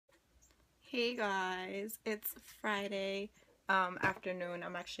Hey guys, it's Friday afternoon.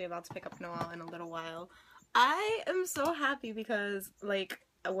 I'm actually about to pick up Noelle in a little while. I am so happy because like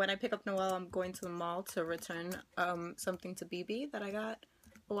when I pick up Noelle, I'm going to the mall to return something to BB that I got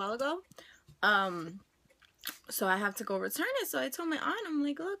a while ago. So I have to go return it. So I told my aunt, I'm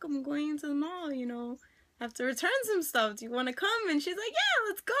like, look, I'm going into the mall, you know, I have to return some stuff. Do you want to come? And she's like, yeah,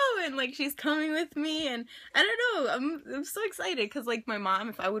 let's go. And like she's coming with me, and I don't know, I'm so excited because like my mom,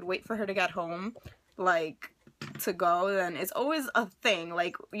 if I would wait for her to get home like to go, then it's always a thing.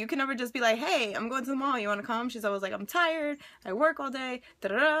 Like you can never just be like, hey, I'm going to the mall, you want to come? She's always like, I'm tired, I work all day,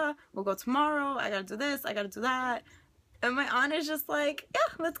 da-da-da, we'll go tomorrow, I gotta do this, I gotta do that. And my aunt is just like,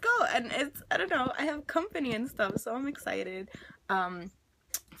 yeah, let's go. And it's, I don't know, I have company and stuff, so I'm excited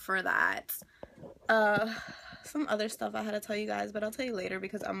for that. Some other stuff I had to tell you guys, but I'll tell you later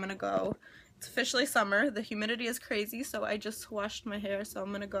because I'm gonna go. It's officially summer. The humidity is crazy, so I just washed my hair, so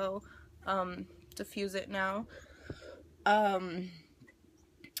I'm gonna go diffuse it now. And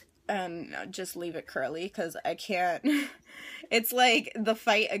just leave it curly because I can't. It's like the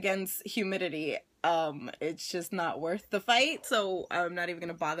fight against humidity. It's just not worth the fight, so I'm not even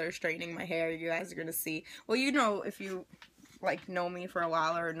gonna bother straightening my hair. You guys are gonna see. Well, you know, if you like know me for a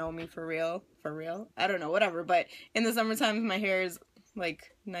while or know me for real, I don't know, whatever. But in the summertime, my hair is like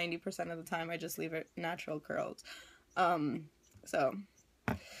 90% of the time I just leave it natural curls. So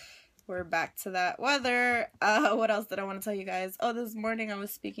we're back to that weather. What else did I want to tell you guys? Oh, this morning I was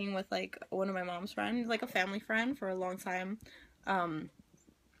speaking with like one of my mom's friends, like a family friend for a long time. And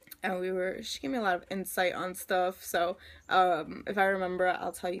she gave me a lot of insight on stuff. So if I remember,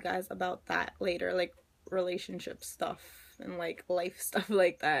 I'll tell you guys about that later, like relationship stuff and like life stuff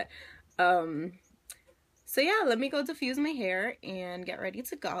like that. So yeah, let me go diffuse my hair and get ready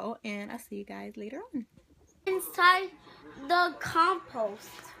to go, and I'll see you guys later on. Inside the compost.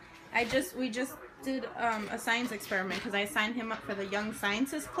 We just did a science experiment because I signed him up for the Young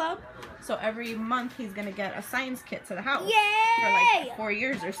Scientist Club. So every month he's gonna get a science kit to the house. Yay! For like 4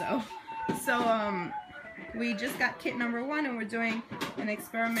 years or so. So we just got kit number 1, and we're doing an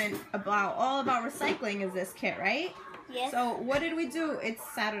experiment all about recycling is this kit, right? Yes. So what did we do? It's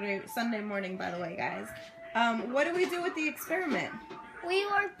Sunday morning, by the way, guys. What did we do with the experiment? We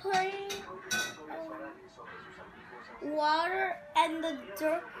were putting water and the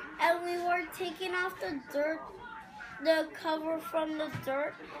dirt, and we were taking off the dirt, the cover from the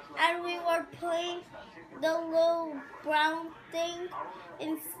dirt, and we were putting the little brown thing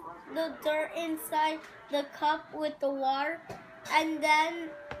in the dirt inside the cup with the water, and then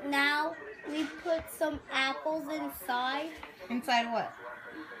now we put some apples inside. Inside what?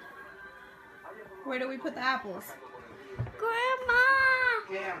 Where do we put the apples? Grandma!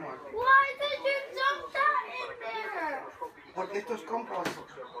 ¿Qué, amor? Why did you dump that in there? Porque esto es compost.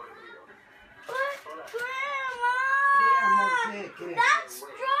 But Grandma! ¿Qué, amor? ¿Qué? That's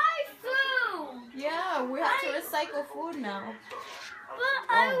dry food! Yeah, we have to recycle food now.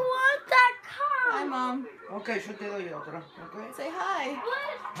 But I want that cup! Hi, Mom. Ok, yo te doy otro. Ok. Say hi.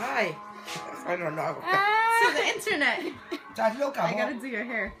 But, Hi. I don't know. To the internet. ¿Estás loca, I amor? gotta do your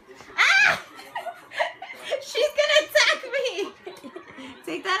hair. Ah! She's gonna attack me!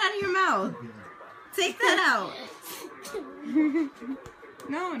 Take that out of your mouth. Take that out.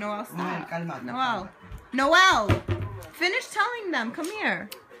 No, Noelle, stop. Calma. Noelle! Finish telling them. Come here.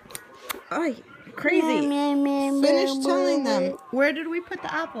 Ay, crazy. Finish telling them. Where did we put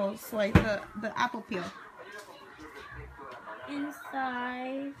the apples? Like the apple peel.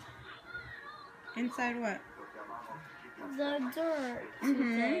 inside Inside what? the dirt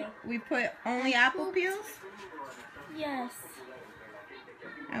Mm-hmm. today. We put only apple peels? Yes.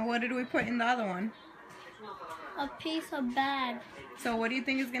 And what did we put in the other one? A piece of bag. So what do you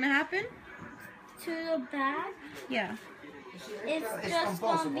think is gonna happen? To the bag, Yeah. it's just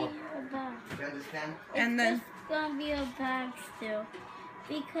gonna be a bag. You understand? And then It's gonna be a bag still.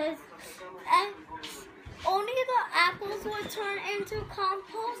 Because only the apples will turn into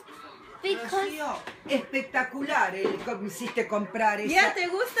compost because Rocío, espectacular el que me hiciste comprar esa. yeah, ¿te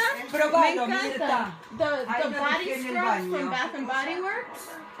gusta? Probalo, Me encanta. Mirta. The Ahí lo body dejé en el scrubs baño. from Bath and Body Works.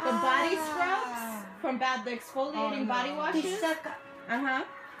 The body scrubs from the exfoliating body Te washes. saca, Ajá.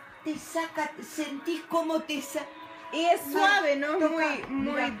 sentís cómo te saca. Y es suave, no Toca,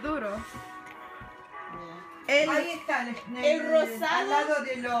 muy mira. duro. Ahí está, el rosado. al lado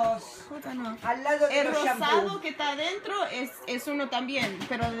de los... No. Al lado de El los rosado shampoos. que está adentro es uno también,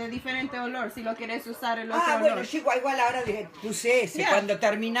 pero de diferente olor, si lo quieres usar el otro Ah, olor. bueno, yo igual ahora puse ese Yeah. cuando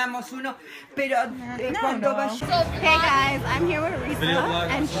terminamos uno, pero cuando vaya... Hey guys, I'm here with Risa,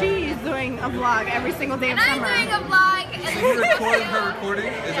 and she's doing a vlog every single day of And I'm summer. doing a vlog. So you recorded her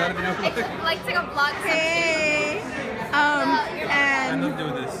recording? Is that enough? It's like a vlog. Hey, I and love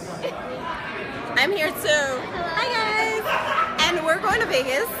doing this. I'm here too. Hi guys, and we're going to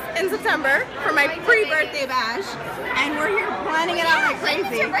Vegas in September for my pre-birthday bash, and we're here planning it out like When's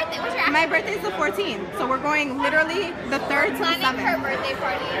crazy. your birthday? What's your My birthday's the 14th, so we're going literally the 3rd to the planning her 7th. birthday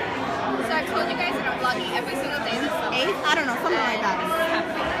party? So I told you guys that I'm vlogging every single day this summer. 8th? I don't know, something like that.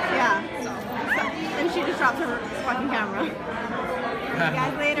 Yeah. So, and she just dropped her fucking camera. See you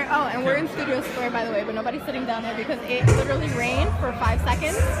guys later. Oh, and we're in Studio Square, by the way, but nobody's sitting down there because it literally rained for 5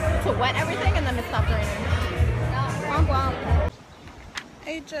 seconds to wet everything, and then it stopped raining. Womp womp.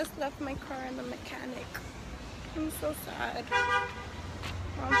 I just left my car in the mechanic. I'm so sad.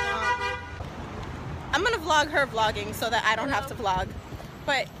 Womp womp. I'm gonna vlog her vlogging so that I don't have to vlog.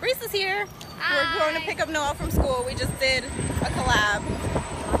 But Reese is here. We're going to pick up Noah from school. We just did a collab.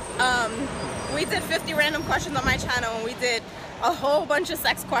 We did 50 random questions on my channel, and we did a whole bunch of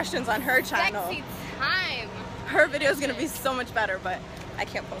sex questions on her channel. Sexy time. Her video is gonna be so much better, but I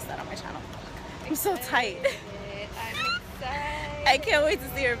can't post that on my channel. I'm so tight. I'm excited. I can't wait to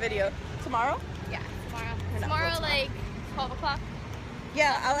see her video. Tomorrow? Yeah, tomorrow. not Tomorrow, going like 12 o'clock.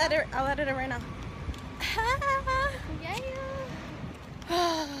 Yeah, I'll edit it right now. Yeah.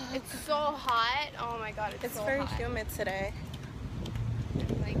 It's so hot. Oh my god, it's It's so very hot. humid today.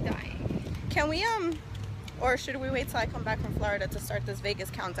 I'm like dying. Can we or should we wait till I come back from Florida to start this Vegas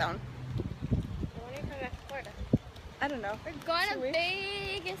countdown? When are you coming back to Florida? I don't know. We're going Should to we?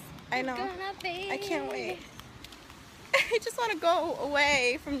 Vegas. I know. We're going to Vegas. I can't wait. I just want to go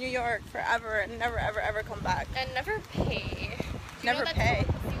away from New York forever and never ever ever come back. And never pay. You Never know that's pay.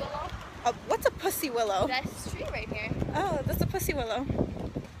 called Pussy Willow? What's a pussy willow? That's tree right here. Oh, that's a pussy willow.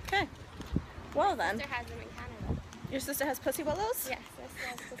 Okay. Well then. Sister has them in Canada. Your sister has pussy willows? Yes,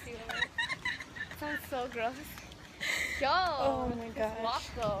 that's Pussy Willow. Sounds so gross. Yo. Oh my this gosh. walk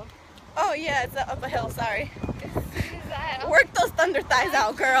though. Oh yeah, it's up a hill, sorry. Is that? Work those thunder thighs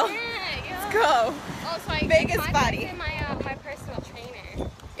out, girl. Yeah, Let's go. Oh, so I Vegas my body. friend, my personal trainer.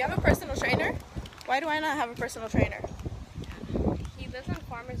 You have a personal trainer? Why do I not have a personal trainer? He lives on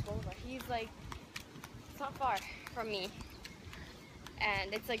Farmers Boulevard. He's like, it's not far from me.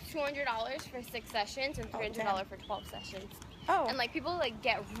 And it's like $200 for 6 sessions and $300 for 12 sessions. Oh. And like people like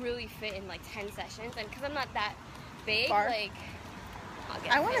get really fit in like 10 sessions. And because I'm not that big, Far. like I'll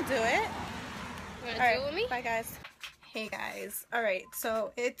get I want to fit. do it. You want to All right, do it with me? bye guys. Hey guys. All right,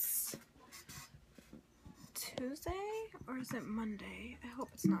 so it's Tuesday or is it Monday? I hope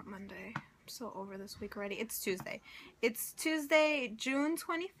it's not Monday. I'm so over this week already. It's Tuesday. It's Tuesday, June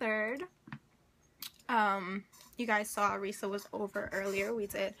 23rd. You guys saw Risa was over earlier. We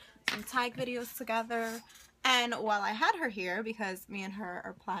did some tag videos together. And while I had her here, because me and her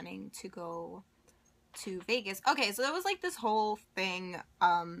are planning to go to Vegas. Okay, so there was like this whole thing.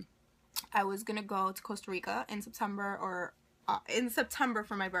 I was gonna go to Costa Rica in September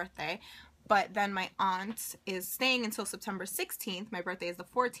for my birthday. But then my aunt is staying until September 16th. My birthday is the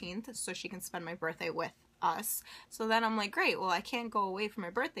 14th, so she can spend my birthday with us. So then I'm like, great, well, I can't go away for my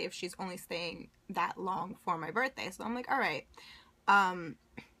birthday if she's only staying that long for my birthday. So I'm like, all right.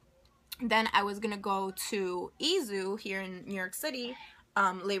 Then I was gonna go to Izu here in New York City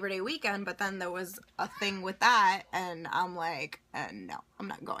Labor Day weekend, but then there was a thing with that, and I'm like, no, I'm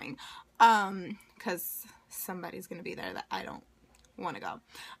not going, because somebody's gonna be there that I don't want to go.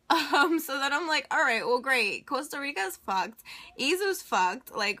 So then I'm like, all right, well, great, Costa Rica's fucked, Izu's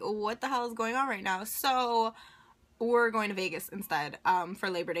fucked, like, what the hell is going on right now? So we're going to Vegas instead for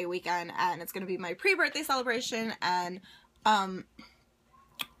Labor Day weekend, and it's gonna be my pre-birthday celebration. And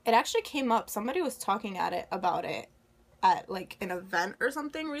it actually came up, somebody was talking about it at like an event or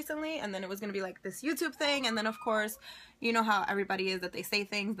something recently, and then it was gonna be like this YouTube thing, and then of course, you know how everybody is, that they say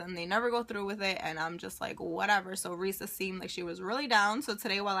things then they never go through with it, and I'm just like, whatever. So Risa seemed like she was really down, so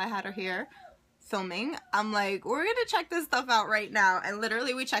today while I had her here filming, I'm like, we're gonna check this stuff out right now. And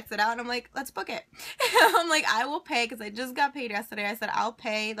literally we checked it out, and I'm like, let's book it. I'm like, I will pay, because I just got paid yesterday. I said I'll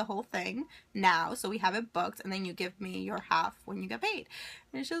pay the whole thing now, so we have it booked, and then you give me your half when you get paid.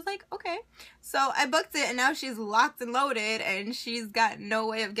 And she was like, okay. So I booked it, and now she's locked and loaded, and she's got no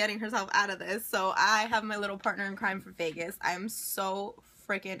way of getting herself out of this. So I have my little partner in crime for Vegas. I'm so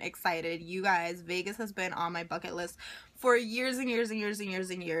freaking excited. You guys, Vegas has been on my bucket list for years and years and years and years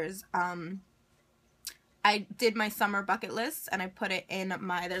and years. I did my summer bucket list and I put it in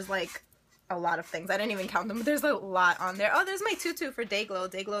my, there's like a lot of things. I didn't even count them, but there's a lot on there. Oh, there's my tutu for Dayglow.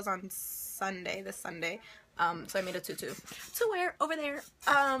 Dayglows on Sunday, this Sunday. So I made a tutu to wear over there.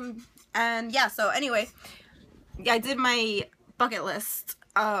 And yeah, so anyway, I did my bucket list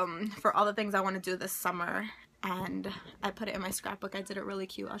for all the things I want to do this summer, and I put it in my scrapbook. I did it really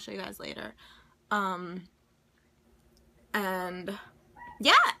cute. I'll show you guys later. And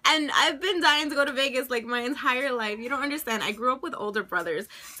yeah, and I've been dying to go to Vegas like my entire life. You don't understand. I grew up with older brothers,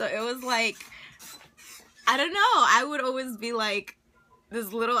 so it was like, I don't know, I would always be like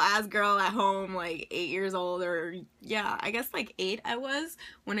this little ass girl at home, like 8 years old, or yeah, I guess like 8 I was,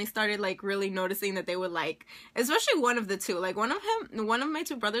 when I started like really noticing that they would like, especially one of the two, like one of my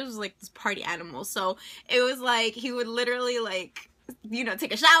two brothers was like this party animal. So it was like he would literally like, you know,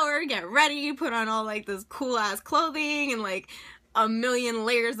 take a shower, get ready, put on all like this cool ass clothing and like a million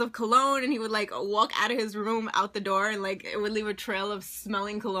layers of cologne, and he would like walk out of his room out the door, and like it would leave a trail of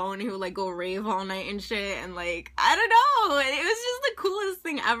smelling cologne, and he would like go rave all night and shit, and like I don't know, and it was just the coolest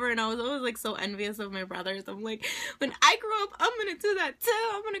thing ever. And I was always like so envious of my brothers. I'm like, when I grow up, I'm gonna do that too.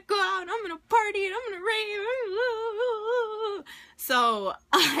 I'm gonna go out and I'm gonna party and I'm gonna rave. So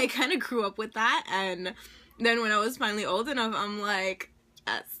I kind of grew up with that, and then when I was finally old enough, I'm like,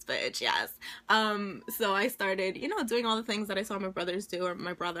 yes, bitch, yes. So I started, you know, doing all the things that I saw my brothers do, or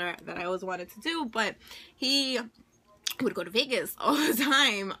my brother, that I always wanted to do, but he would go to Vegas all the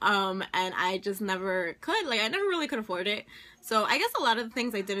time, and I just never could, like, I never really could afford it. So I guess a lot of the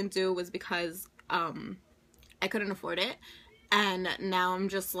things I didn't do was because, I couldn't afford it, and now I'm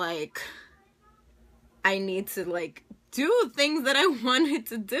just like, I need to, like, do things that I wanted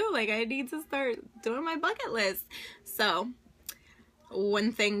to do. Like, I need to start doing my bucket list. So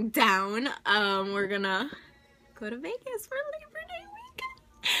one thing down, we're gonna go to Vegas for Labor Day weekend.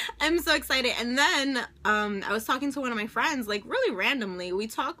 I'm so excited. And then I was talking to one of my friends, like really randomly. We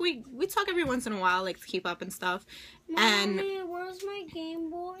talk every once in a while, like to keep up and stuff. Mommy, where's my Game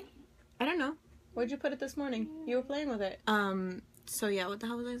Boy? I don't know. Where'd you put it this morning? You were playing with it. So yeah, what the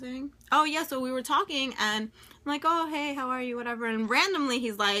hell was I saying? Oh yeah, so we were talking, and I'm like, oh hey, how are you, whatever, and randomly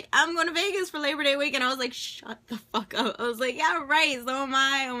he's like, I'm going to Vegas for Labor Day weekend. I was like, shut the fuck up. I was like, yeah, right, so am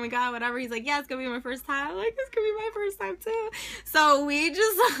I, oh my god, whatever. He's like, yeah, it's gonna be my first time. I'm like, this could be my first time too. So we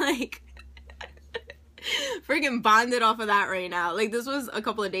just like freaking bonded off of that right now. Like, this was a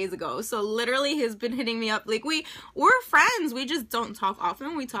couple of days ago, so literally he's been hitting me up. Like, we're friends, we just don't talk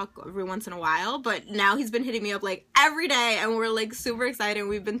often. We talk every once in a while, but now he's been hitting me up like every day, and we're like super excited.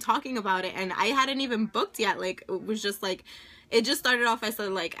 We've been talking about it, and I hadn't even booked yet. Like, it was just like, it just started off as a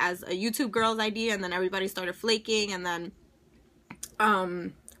YouTube girl's idea, and then everybody started flaking, and then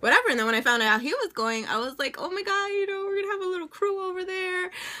whatever. And then when I found out he was going, I was like, oh my god, you know, we're gonna have a little crew over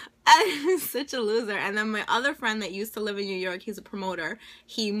there. I'm such a loser. And then my other friend that used to live in New York, he's a promoter.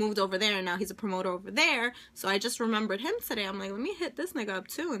 He moved over there, and now he's a promoter over there. So I just remembered him today. I'm like, let me hit this nigga up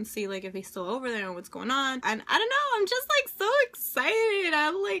too and see like if he's still over there and what's going on. And I don't know, I'm just like so excited.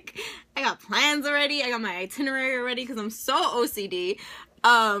 I'm like, I got plans already. I got my itinerary already because I'm so OCD.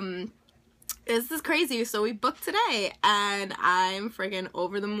 This is crazy. So we booked today, and I'm friggin'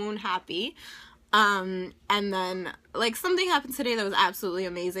 over the moon happy. And then like something happened today that was absolutely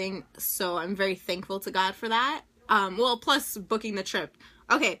amazing, so I'm very thankful to God for that. Well, plus booking the trip.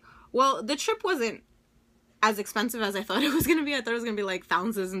 Okay, well, the trip wasn't as expensive as I thought it was gonna be. I thought it was gonna be like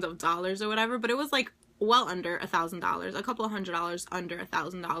thousands of dollars or whatever, but it was like well under $1,000, a couple of $100 under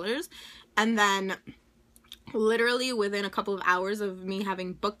 $1,000. And then literally within a couple of hours of me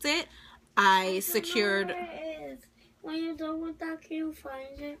having booked it, I secured. Know where it is. When you're done with that, can you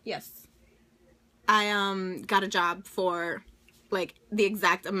find it? Yes. I got a job for like the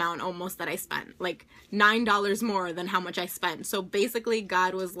exact amount almost that I spent, like $9 more than how much I spent. So basically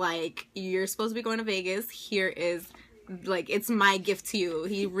God was like, you're supposed to be going to Vegas, here is like, it's my gift to you.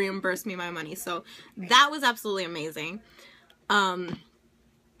 He reimbursed me my money, so that was absolutely amazing.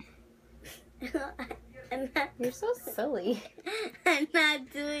 You're so silly. I'm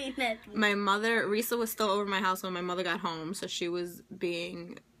not doing that. My mother, Risa, was still over my house when my mother got home, so she was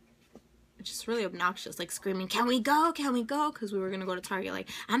being just really obnoxious, like screaming, can we go, because we were gonna go to Target. Like,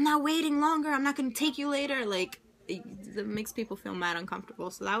 I'm not waiting longer, I'm not gonna take you later. Like, it makes people feel mad uncomfortable,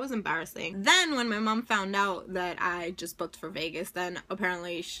 so that was embarrassing. Then when my mom found out that I just booked for Vegas, then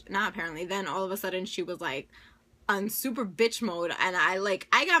then all of a sudden she was like on super bitch mode, and I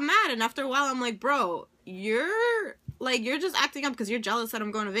got mad. And after a while I'm like, bro, you're just acting up because you're jealous that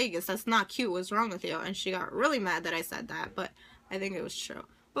I'm going to Vegas. That's not cute, what's wrong with you? And she got really mad that I said that, but I think it was true.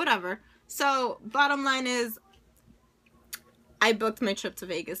 Whatever. So, bottom line is, I booked my trip to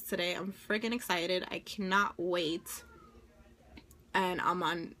Vegas today. I'm freaking excited. I cannot wait. And I'm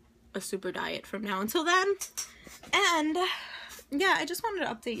on a super diet from now until then. And yeah, I just wanted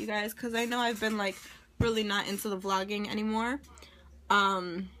to update you guys because I know I've been like really not into the vlogging anymore.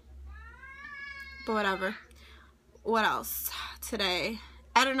 But whatever. What else today?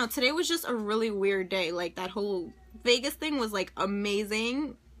 I don't know. Today was just a really weird day. Like that whole Vegas thing was like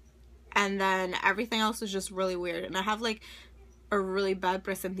amazing, and then everything else was just really weird. And I have like a really bad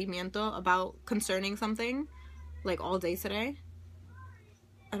presentimiento about concerning something like all day today.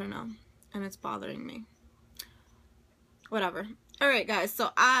 I don't know, and it's bothering me. Whatever. Alright guys, so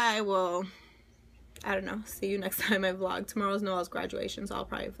I don't know, see you next time I vlog. Tomorrow's Noel's graduation, so I'll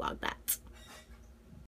probably vlog that.